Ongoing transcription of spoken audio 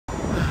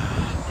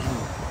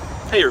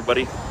Hey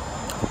everybody.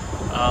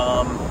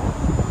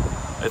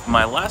 If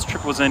my last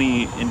trip was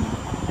any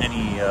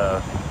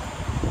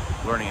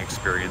learning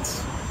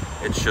experience,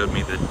 it showed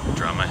me that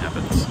drama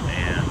happens,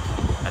 and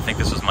I think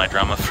this was my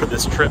drama for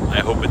this trip. I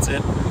hope it's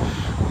it.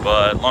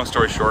 But long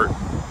story short,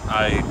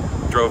 I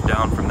drove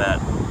down from that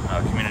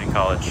community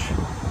college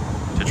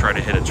to try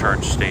to hit a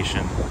charge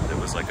station that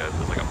was like a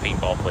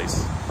paintball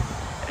place,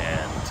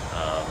 and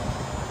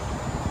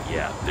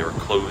yeah, they were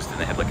closed and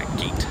they had like a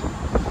gate.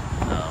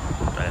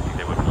 I didn't think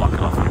they would block it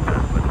off like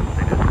that, but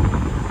they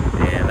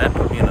did. And that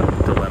put me in a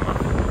dilemma.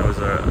 I was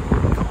a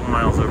couple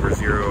miles over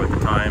zero at the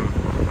time,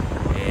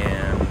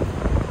 and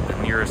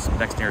the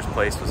next nearest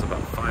place was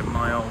about 5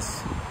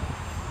 miles.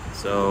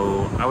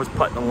 So I was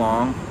putting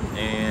along,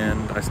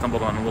 and I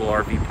stumbled on a little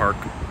RV park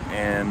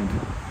and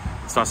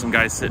saw some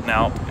guys sitting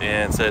out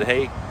and said,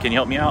 "Hey, can you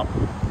help me out?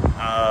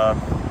 I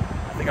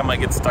think I might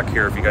get stuck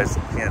here if you guys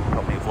can't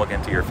help me plug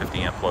into your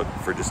 50 amp plug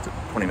for just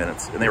 20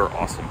 minutes. And they were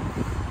awesome.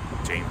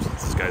 James,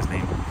 that's this guy's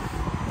name.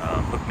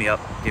 Hooked me up,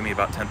 gave me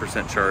about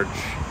 10% charge,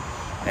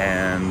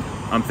 and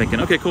I'm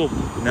thinking, okay, cool.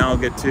 Now I'll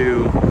get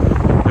to,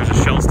 there's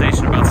a Shell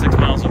station about 6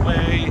 miles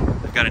away.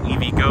 I've got an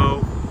EV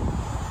Go.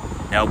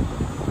 Nope,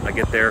 I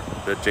get there,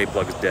 the J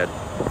plug is dead.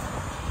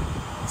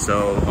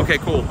 So, okay,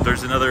 cool.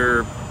 There's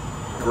another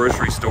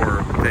grocery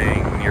store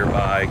thing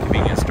nearby,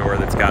 convenience store,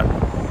 that's got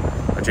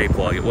a J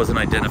plug. It wasn't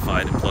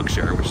identified in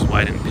PlugShare, which is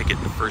why I didn't pick it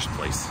in the first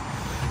place.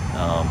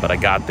 But I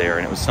got there,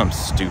 and it was some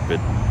stupid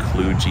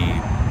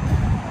kludgy,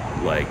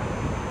 like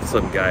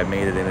some guy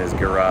made it in his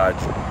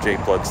garage J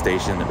plug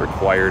station that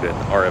required an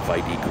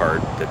RFID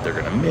card that they're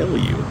gonna mail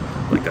you.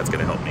 Like, that's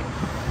gonna help me.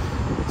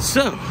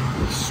 So,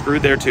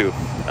 screwed there too.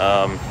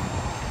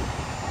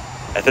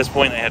 At this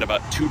point I had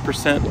about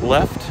 2%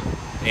 left,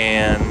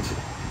 and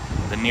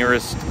the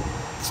nearest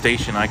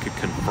station I could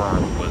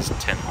confirm was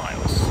 10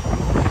 miles.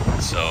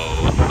 So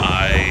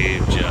I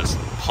just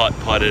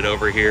putted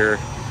over here,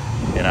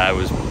 and I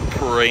was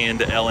praying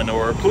to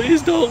Eleanor,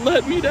 please don't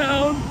let me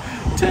down.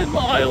 10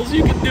 miles,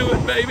 you can do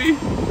it, baby.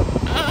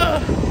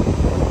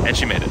 And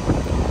she made it.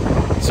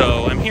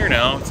 So I'm here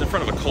now. It's in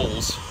front of a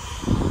Kohl's.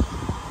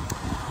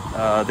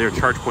 They're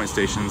charge point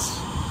stations.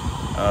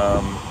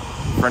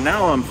 For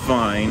now I'm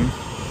fine.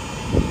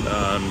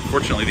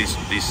 Unfortunately,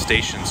 these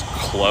stations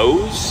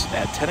close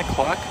at 10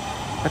 o'clock.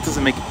 That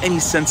doesn't make any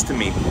sense to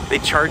me. They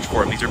charge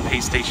for them. These are pay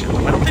stations.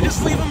 Why don't they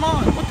just leave them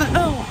on? What the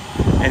hell?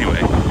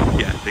 Anyway,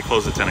 yeah, they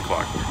close at 10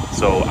 o'clock.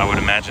 So I would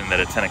imagine that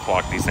at 10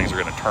 o'clock, these things are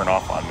going to turn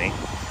off on me.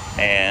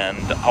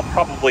 And I'll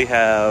probably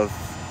have,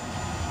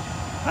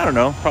 I don't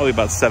know, probably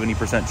about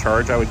 70%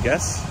 charge, I would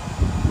guess.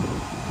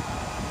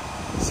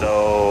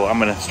 So I'm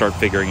going to start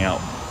figuring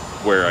out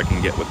where I can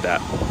get with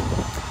that.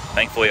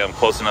 Thankfully, I'm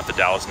close enough to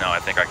Dallas now. I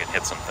think I can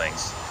hit some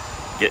things.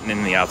 Getting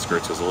in the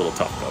outskirts was a little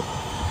tough,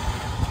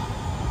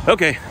 though.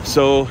 Okay,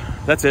 so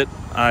that's it.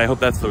 I hope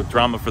that's the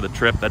drama for the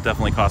trip. That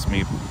definitely cost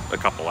me a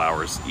couple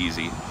hours,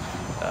 easy.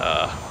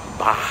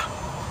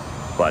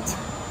 But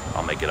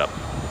I'll make it up.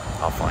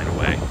 I'll find a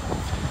way.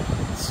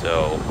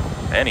 So,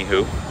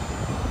 anywho,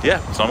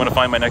 yeah, so I'm gonna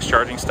find my next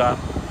charging stop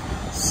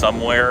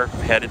somewhere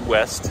headed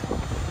west,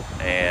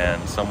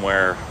 and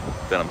somewhere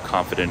that I'm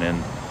confident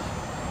in.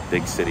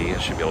 Big city, I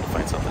should be able to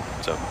find something.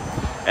 So,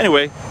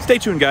 anyway, stay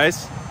tuned,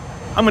 guys.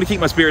 I'm gonna keep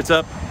my spirits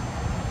up.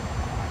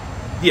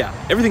 Yeah,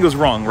 everything goes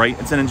wrong, right?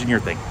 It's an engineer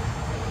thing.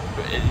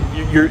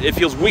 It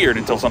feels weird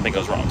until something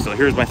goes wrong. So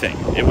here's my thing.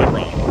 It went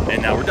wrong,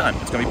 and now we're done.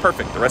 It's gonna be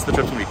perfect. The rest of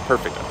the trip's gonna be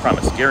perfect, I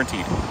promise,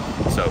 guaranteed.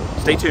 So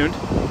stay tuned.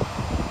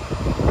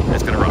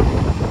 It's gonna rock.